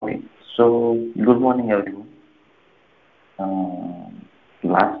So, good morning, everyone.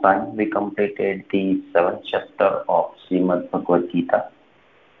 Last time we completed the seventh chapter of Shreemad Bhagavad Gita,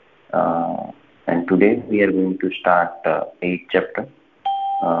 and today we are going to start eighth chapter.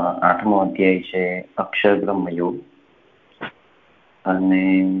 આઠમો અધ્યાય છે અક્ષર બ્રહ્મ યોગ અને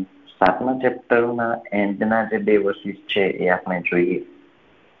સાતમા ચેપ્ટરના એન્ડના જે બે વર્સિસ છે એ આપણે જોઈએ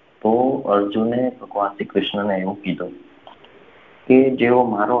તો અર્જુને ભગવાન શ્રી કૃષ્ણને એવું કીધું કે જેઓ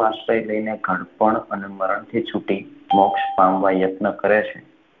મારો આશ્રય લઈને ઘડપણ અને મરણથી છૂટી મોક્ષ પામવા યત્ન કરે છે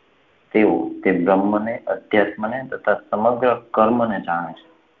તેઓ તે બ્રહ્મને અધ્યાત્મને તથા સમગ્ર કર્મને જાણે છે,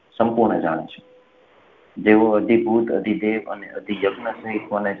 સંપૂર્ણ જાણે છે. જેઓ અધિભૂત અધિદેવ અને અધિયજ્ઞ સહિત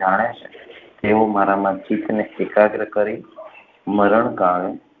મને જાણે છે તેઓ મારામાં ચિત્તને એકાગ્ર કરી મરણ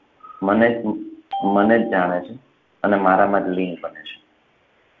કાળે મને જ જાણે છે અને મારામાં જ લીન બને છે.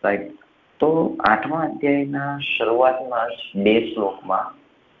 રાઈટ. તો આઠમા અધ્યાયના શરૂઆતમાં જ બે શ્લોકમાં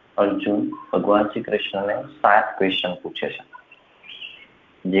અર્જુન ભગવાન શ્રી કૃષ્ણને 7 ક્વેશ્ચન પૂછે છે,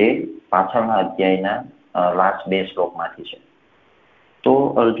 જે પાછળના અધ્યાયના લાસ્ટ બે શ્લોકમાંથી છે. તો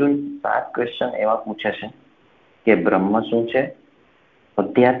અર્જુન 7 ક્વેશ્ચન એવા પૂછે છે કે બ્રહ્મ શું છે,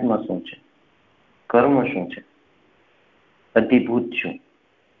 અધ્યાત્મ શું છે, કર્મ શું છે, અધિભૂત શું,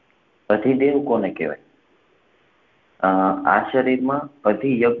 અધિદેવ કોને કહેવાય, આ શરીરમાં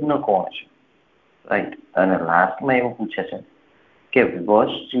અધિયજ્ઞ કોણ છે, રાઈટ. અને લાસ્ટમાં એવું પૂછે છે કે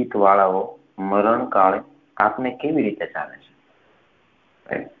વશ ચિત્ત વાળાઓ મરણ કાળે આપને કેવી રીતે જાણે છે,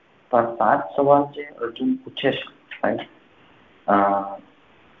 રાઈટ. તો આ 7 સવાલ જે અર્જુન પૂછે છે, રાઈટ,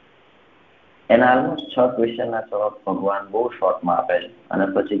 એના ઓલમોસ્ટ 6 ક્વેશ્ચનના જવાબ ભગવાન બહુ શોર્ટમાં આપે છે અને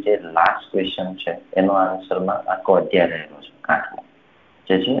પછી જે લાસ્ટ ક્વેશ્ચન છે એનો આન્સરમાં આખો અધ્યાય રહેલો છે, આઠમો,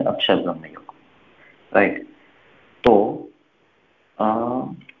 જે છે અક્ષર બ્રહ્મ યોગ, રાઈટ. તો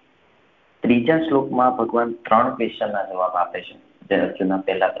ત્રીજા શ્લોકમાં ભગવાન 3 ક્વેશ્ચનના જવાબ આપે છે, જે અર્જુનના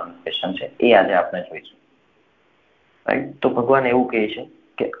પહેલા 3 ક્વેશ્ચન છે એ આજે આપણે જોઈશું, રાઈટ. તો ભગવાન એવું કહે છે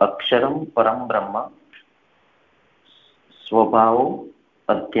કે અક્ષરમ પરમ બ્રહ્મ સ્વભાવો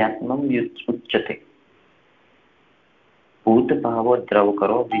અધ્યાત્મમ ઉચ્યતે ભૂત ભાવો દ્રવ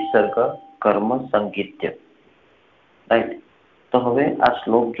કરો વિસર્ગ કર્મ સંગીત્ય, રાઈટ. તો હવે આ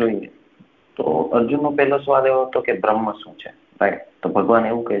શ્લોક જોઈએ તો અર્જુનનો પહેલો સવાલ એવો હતો કે બ્રહ્મ શું છે, રાઈટ. તો ભગવાન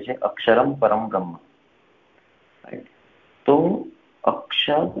એવું કહે છે અક્ષરમ પરમ બ્રહ્મ, રાઈટ. તો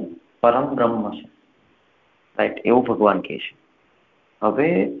અક્ષર પરમ બ્રહ્મ છે, રાઈટ, એવું ભગવાન કહે છે. હવે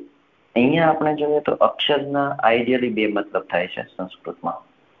અહીંયા આપણે જોઈએ તો અક્ષરના આઈડિયલી બે મતલબ થાય છે સંસ્કૃતમાં.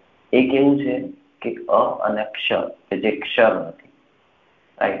 એક એવું છે કે અ અને ક્ષર, કે જે ક્ષર નથી,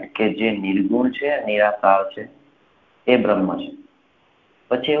 રાઈટ, કે જે નિર્ગુણ છે, નિરાકાર છે, એ બ્રહ્મ છે.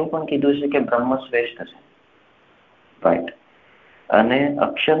 પછી એવું પણ કીધું છે કે બ્રહ્મ શ્રેષ્ઠ છે, રાઈટ. અને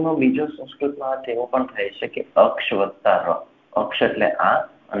અક્ષરનો બીજો સંસ્કૃતમાં અર્થ એવો પણ થાય છે કે અક્ષ વત્તા ર. અક્ષ એટલે આંખ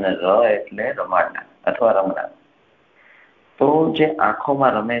અને ર એટલે રમાડનાર અથવા રમનાર. તો જે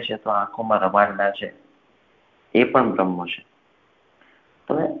આંખોમાં રમે છે, તો આંખોમાં રમાડનાર છે, એ પણ બ્રહ્મ છે.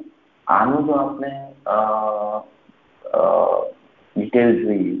 તો આનું જો આપણે ડિટેલ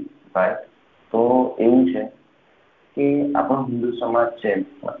જોઈએ, રાઈટ, તો એવું છે કે આપણો હિન્દુ સમાજ છે,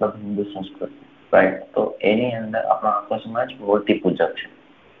 મતલબ હિન્દુ સંસ્કૃતિ, રાઈટ, તો એની અંદર આપણો આખો સમાજ મૂર્તિ પૂજક છે.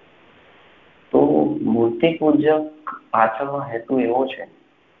 તો મૂર્તિ પૂજક પાછળનો હેતુ એવો છે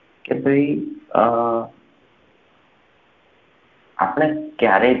કે ભાઈ આપણે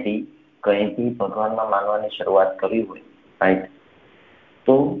ક્યારે બી કંઈ બી ભગવાનમાં માનવાની શરૂઆત કરવી હોય, રાઈટ,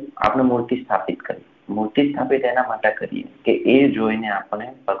 તો આપણે મૂર્તિ સ્થાપિત કરીએ. મૂર્તિ સ્થાપિત એના માટે કરીએ કે એ જોઈને આપણે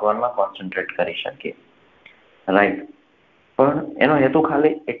ભગવાનમાં કોન્સન્ટ્રેટ કરી શકીએ, રાઈટ. પણ એનો હેતુ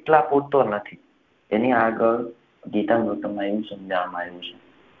ખાલી એટલા પૂરતો નથી. એની આગળ ગીતા મૃતમાં એવું સમજાવવામાં આવ્યું છે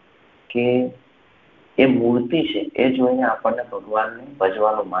કે એ મૂર્તિ છે એ જોઈને આપણને ભગવાનને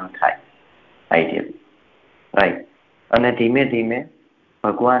ભજવાનું મન થાય, આઈડિયલી, રાઈટ. અને ધીમે ધીમે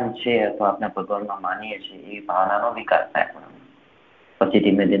ભગવાન છે અથવા આપણે ભગવાનમાં માનીએ છીએ એ ભાવનાનો વિકાસ થાય. પછી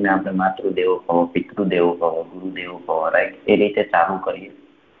ધીમે ધીમે આપણે માતૃદેવો ભવ, પિતૃદેવો ભવ, ગુરુદેવો ભવ, રાઈટ, એ રીતે ચાલુ કરીએ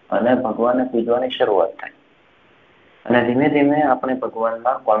અને ભગવાનને પૂજવાની શરૂઆત થાય. અને ધીમે ધીમે આપણે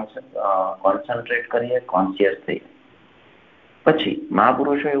ભગવાનમાં કોન્સન્ટ્રેટ કરીએ, કોન્શિયસ થઈએ. પછી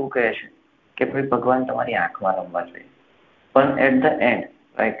મહાપુરુષો એવું કહે છે કે ભાઈ ભગવાન તમારી આંખમાં રમવા જોઈએ, પણ એટ ધ એન્ડ,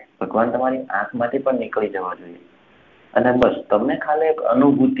 રાઈટ, ભગવાન તમારી આંખમાંથી પણ નીકળી જવા જોઈએ અને બસ તમને ખાલી એક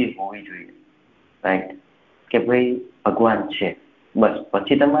અનુભૂતિ હોવી જોઈએ, રાઈટ, કે ભાઈ ભગવાન છે, બસ.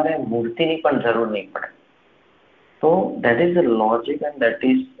 પછી તમારે મૂર્તિની પણ જરૂર નહીં પડે. તો that is the logic and that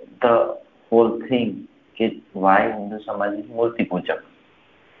is the whole thing કે વાય હિન્દુ સમાજ મૂર્તિ પૂજક.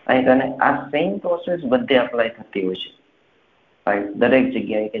 અને આ સેમ પ્રોસેસ બધે અપ્લાય થતી હોય છે, રાઈટ. દરેક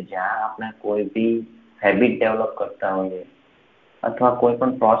જગ્યાએ કે જ્યાં આપણે કોઈ બી હેબિટ ડેવલપ કરતા હોઈએ, અથવા કોઈ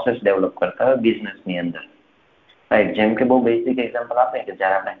પણ પ્રોસેસ ડેવલપ કરતા હોય બિઝનેસની અંદર, રાઈટ? જેમ કે બહુ બેસિક એક્ઝામ્પલ આપે કે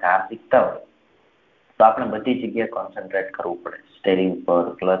જ્યારે આપણે કાર શીખતા હોય તો આપણે બધી જગ્યાએ કોન્સન્ટ્રેટ કરવું પડે, સ્ટેરિંગ પર,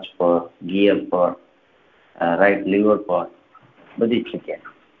 ક્લચ પર, ગિયર પર, રાઈટ, લીવર પર, બધી જ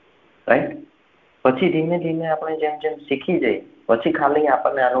જગ્યાએ, રાઈટ? પછી ધીમે ધીમે આપણે જેમ જેમ શીખી જઈએ પછી ખાલી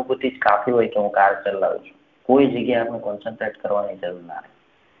આપણને અનુભૂતિ જ કાફી હોય કે હું કાર ચલાવું છું, કોઈ જગ્યાએ આપણે કોન્સન્ટ્રેટ કરવાની જરૂર ના રહે.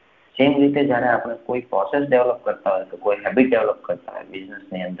 સેમ રીતે જ્યારે આપણે કોઈ પ્રોસેસ ડેવલપ કરતા હોય કે કોઈ હેબિટ ડેવલપ કરતા હોય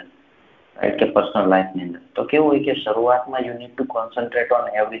બિઝનેસની અંદર, રાઈટ, કે પર્સનલ લાઈફની અંદર, તો કેવું હોય કે શરૂઆતમાં you need to concentrate on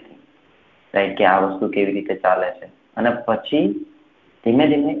everything, right, કે આ વસ્તુ કેવી રીતે ચાલે છે, અને પછી ધીમે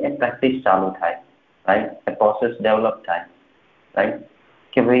ધીમે એ પ્રેક્ટિસ ચાલુ થાય, રાઈટ, એ પ્રોસેસ ડેવલપ થાય, રાઈટ,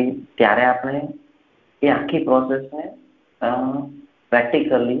 કે ભાઈ ત્યારે આપણે એ આખી પ્રોસેસને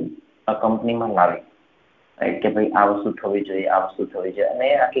પ્રેક્ટિકલી કંપનીમાં લાવી, રાઈટ, કે ભાઈ આ વસ્તુ થવી જોઈએ, આ વસ્તુ થવી જોઈએ, અને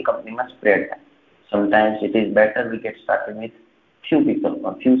એ આખી કંપનીમાં સ્પ્રેડ થાય. Sometimes it is better we get started with few people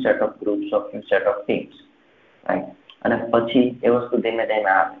or few set of groups or few set of teams, right? અને પછી એ વસ્તુ ધીમે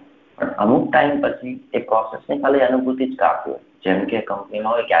ધીમે આવે, પણ અમુક ટાઈમ પછી એ પ્રોસેસની ખાલી અનુભૂતિ જ કાફી હોય. જેમ કે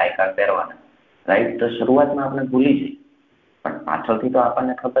કંપનીમાં હોય કે આઈ કાર્ડ પહેરવાના, રાઈટ, તો શરૂઆતમાં આપણે ભૂલી જઈએ, પણ પાછળથી તો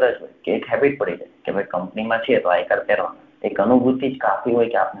આપણને ખબર જ હોય કે એક હેબિટ પડી જાય કે ભાઈ કંપનીમાં છીએ તો આઈ કાર્ડ પહેરવાના, એક અનુભૂતિ જ કાફી હોય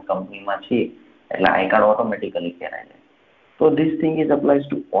કે આપણે કંપનીમાં છીએ એટલે આઈ કાર્ડ ઓટોમેટિકલી પહેરાય જાય. So this thing is applies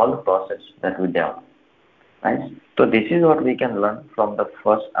to all the process that we develop, right? So this is what we can learn from the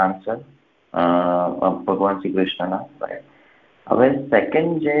first answer of ભગવાન શ્રી કૃષ્ણના, right? હવે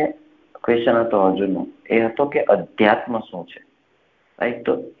સેકન્ડ જે ક્વેશ્ચન હતો અર્જુનનો એ હતો કે અધ્યાત્મ શું છે, રાઈટ?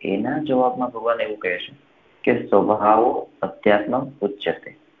 તો એના જવાબમાં ભગવાન એવું કહે છે કે સ્વભાવો અધ્યાત્મ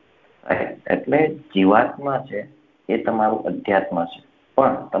ઉચ્યતે, રાઈટ? એટલે જીવાત્મા છે એ તમારું અધ્યાત્મ છે,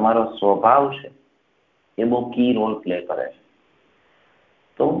 પણ તમારો સ્વભાવ છે એ બહુ કી રોલ પ્લે કરે છે.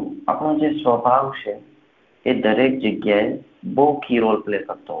 તો આપણો જે સ્વભાવ છે એ દરેક જગ્યાએ બહુ કી રોલ પ્લે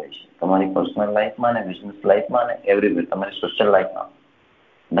કરતો હોય છે, તમારી પર્સનલ લાઈફમાં અને બિઝનેસ લાઈફમાં અને એવરીવેર, તમારી સોશિયલ લાઈફમાં.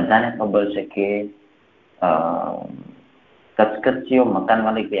 બધાને ખબર છે કે કચકચીઓ મકાન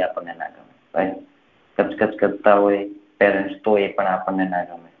માલિક બી આપણને ના ગમે, રાઈટ? કચકચ કરતા હોય પેરેન્ટ્સ તો એ પણ આપણને ના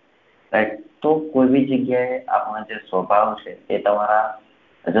ગમે, રાઈટ? તો કોઈ બી જગ્યાએ આપણા જે સ્વભાવ છે એ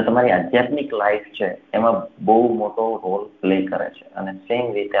જો તમારી આધ્યાત્મિક લાઈફ છે એમાં બહુ મોટો રોલ પ્લે કરે છે, અને સેમ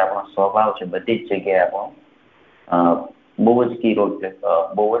રીતે આપણો સ્વભાવ છે બધી જ જગ્યાએ આપણો બહુ જ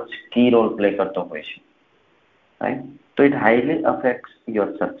કી રોલ પ્લે કરતો હોય છે, રાઈટ? તો it highly affects your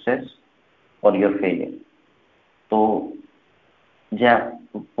success or your failure. તો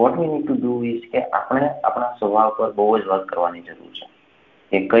what we need to do is કે આપણે આપણા સ્વભાવ પર બહુ જ વર્ક કરવાની જરૂર છે,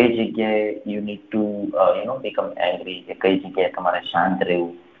 કે કઈ જગ્યાએ you need to become angry, કે કઈ જગ્યાએ તમારે શાંત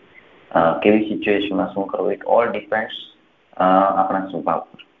રહેવું, કેવી સિચ્યુએશનમાં શું કરવું, ઇટ ઓલ ડિપેન્ડ્સ આપણા સ્વભાવ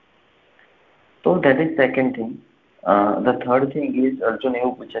પર. તો that is second thing. The third thing is Arjun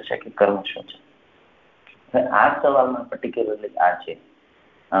એવું પૂછે છે કે કર્મ શું છે. હવે આ સવાલમાં પર્ટિક્યુલરલી આ છે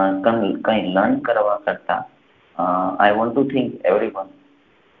કંઈ લર્ન કરવા કરતા I want to think everyone,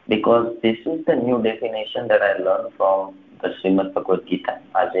 because this is the new definition that I learned from the Shreemad Bhagavad Gita.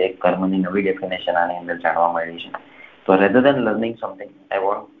 આજે એક કર્મની નવી ડેફિનેશન આની અંદર જાણવા મળી છે. So rather than learning something, I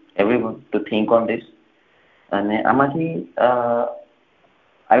want everyone to think on this. અને આમાંથી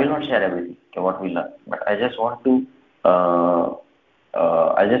I will not share everything what we learn, but I just want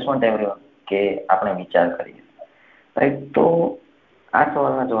everyone કે આપણે વિચાર કરીએ, રાઈટ? તો આ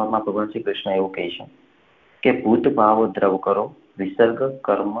સવાલના જવાબમાં ભગવાન શ્રી કૃષ્ણ એવું કહે છે કે ભૂત ભાવ દ્રવ કરો વિસર્ગ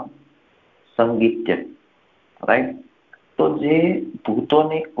કર્મ સંગીત્ય, રાઈટ? તો જે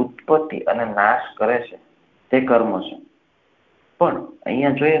ભૂતોની ઉત્પત્તિ અને નાશ કરે છે તે કર્મ છે, પણ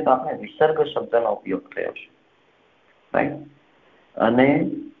અહીંયા જોઈએ તો આપણે વિસર્ગ શબ્દનો ઉપયોગ થયો છે, રાઈટ? અને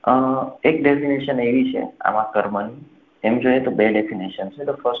એક ડેફિનેશન એવી છે આમાં કર્મની, એમ જોઈએ તો બે ડેફિનેશન છે.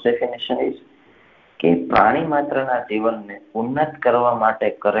 તો ફર્સ્ટ ડેફિનેશન ઇઝ કે પ્રાણી માત્રના જીવનને ઉન્નત કરવા માટે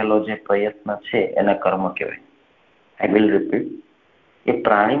કરેલો જે પ્રયત્ન છે એને કર્મ કહેવાય. આઈ વિલ રિપીટ, કે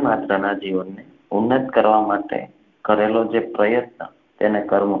પ્રાણી માત્રના જીવનને ઉન્નત કરવા માટે કરેલો જે પ્રયત્ન તેને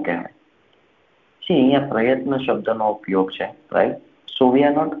કર્મ કહેવાય છે. અહીંયા પ્રયત્ન શબ્દનો ઉપયોગ છે, right? So we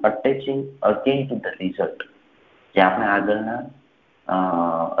are not attaching again to the result, જે આપણે આગળના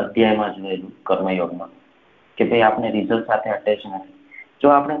અધ્યાયમાં જોયેલું કર્મયોગમાં, કે ભાઈ આપણે રિઝલ્ટ સાથે અટેચ નથી. જો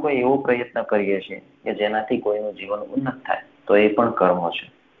આપણે કોઈ એવો પ્રયત્ન કરીએ છીએ કે જેનાથી કોઈનું જીવન ઉન્નત થાય તો એ પણ કર્મ છે,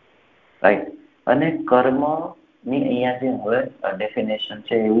 રાઈટ? અને કર્મની અહીંયા જે હવે ડેફિનેશન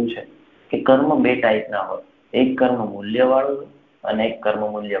છે એવું છે કે કર્મ બે ટાઈપના હોય, એક કર્મ મૂલ્યવાળું હોય અને એક કર્મ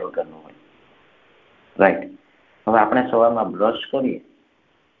મૂલ્ય વગરનું હોય, રાઈટ? હવે આપણે સવારમાં બ્રશ કરીએ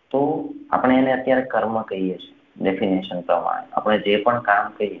તો આપણે એને અત્યારે કર્મ કહીએ છીએ ડેફિનેશન પ્રમાણે. આપણે જે પણ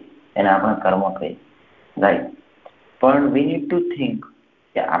કામ કરીએ એને આપણે કર્મ કહીએ, રાઈટ? પણ વી નીડ ટુ થિંક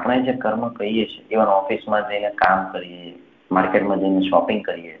કે આપણે જે કર્મ કહીએ છીએ, ઇવન ઓફિસમાં જઈને કામ કરીએ, માર્કેટમાં જઈને શોપિંગ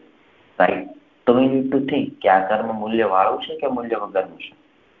કરીએ, રાઈટ? તો વી નીડ ટુ થિંક કે આ કર્મ મૂલ્ય વાળું છે કે મૂલ્ય વગરનું છે,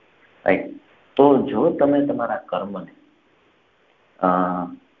 રાઈટ? તો જો તમે તમારા કર્મને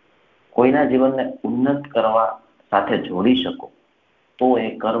કોઈના જીવનને ઉન્નત કરવા સાથે જોડી શકો તો એ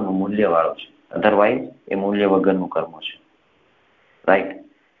કર્મ મૂલ્યવાળું છે, અધરવાઇઝ એ મૂલ્ય વગરનું કર્મ છે, રાઈટ?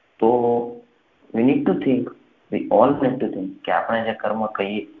 તો we need to think, we all need to think કે આપણે જે કર્મ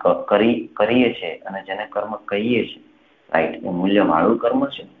કરીએ છીએ અને જેને કર્મ કહીએ છીએ, રાઈટ, એ મૂલ્યવાળું કર્મ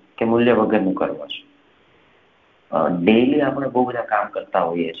છે કે મૂલ્ય વગરનું કર્મ છે? ડેઈલી આપણે બહુ બધા કામ કરતા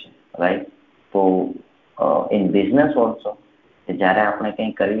હોઈએ છીએ, રાઈટ? તો ઇન બિઝનેસ ઓલ્સો જ્યારે આપણે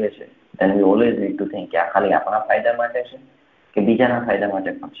કંઈ કરીએ છીએ then we always need to think કે આ ખાલી આપણા ફાયદા માટે છે કે બીજાના ફાયદા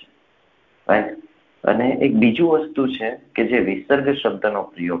માટે પણ છે, રાઈટ? અને એક બીજું વસ્તુ છે કે જે વિસર્ગ શબ્દનો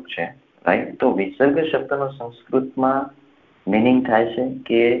પ્રયોગ છે, રાઈટ? તો વિસર્ગ શબ્દનો સંસ્કૃતમાં મિનિંગ થાય છે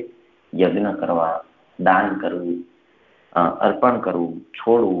કે યજ્ઞ કરવા, દાન કરવું, અર્પણ કરવું,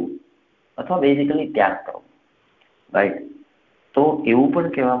 છોડવું, અથવા બેઝિકલી ત્યાગ કરવો, રાઈટ? તો એવું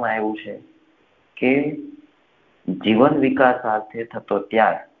પણ કહેવામાં આવ્યું છે કે જીવન વિકાસાર્થે થતો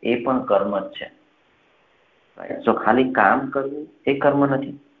ત્યાગ એ પણ કર્મ જ છે, રાઈટ? સો ખાલી કામ કરવું એ કર્મ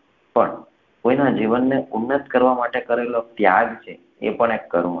નથી, પણ કોઈના જીવનને ઉન્નત કરવા માટે કરેલો ત્યાગ છે એ પણ એક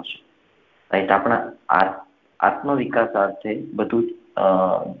કર્મ છે, રાઈટ? આપણા આત્મવિકાસાર્થે બધું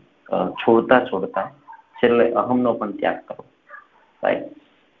છોડતા છેલ્લે અહમનો પણ ત્યાગ કરવો, રાઈટ?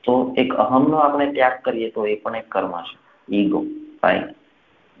 તો એક અહમનો આપણે ત્યાગ કરીએ તો એ પણ એક કર્મ છે, ઈગો, રાઈટ?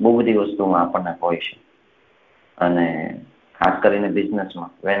 બહુ બધી વસ્તુમાં આપણને હોય છે, અને ખાસ કરીને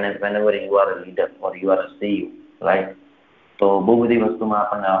બિઝનેસમાં whenever you are a leader or you are a CEO, right? તો બહુ બધી વસ્તુમાં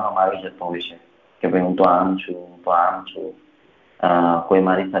આપણને અહમ આવી જતો હોય છે કે ભાઈ હું તો આમ છું, હું તો આમ છું, કોઈ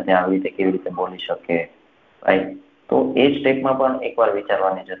મારી સાથે આવી રીતે કેવી રીતે બોલી શકે, રાઈટ? તો એ સ્ટેપમાં પણ એકવાર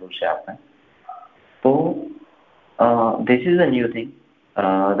વિચારવાની જરૂર છે આપણે. તો this is a new thing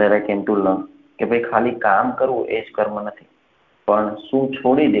that I came to learn કે ભાઈ ખાલી કામ કરવું એ જ કર્મ નથી, પણ શું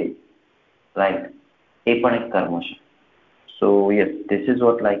છોડી દે, રાઈટ, એ પણ એક કર્મ છે. So yes, this is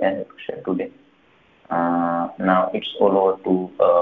what like I have to share today. Now it's all over to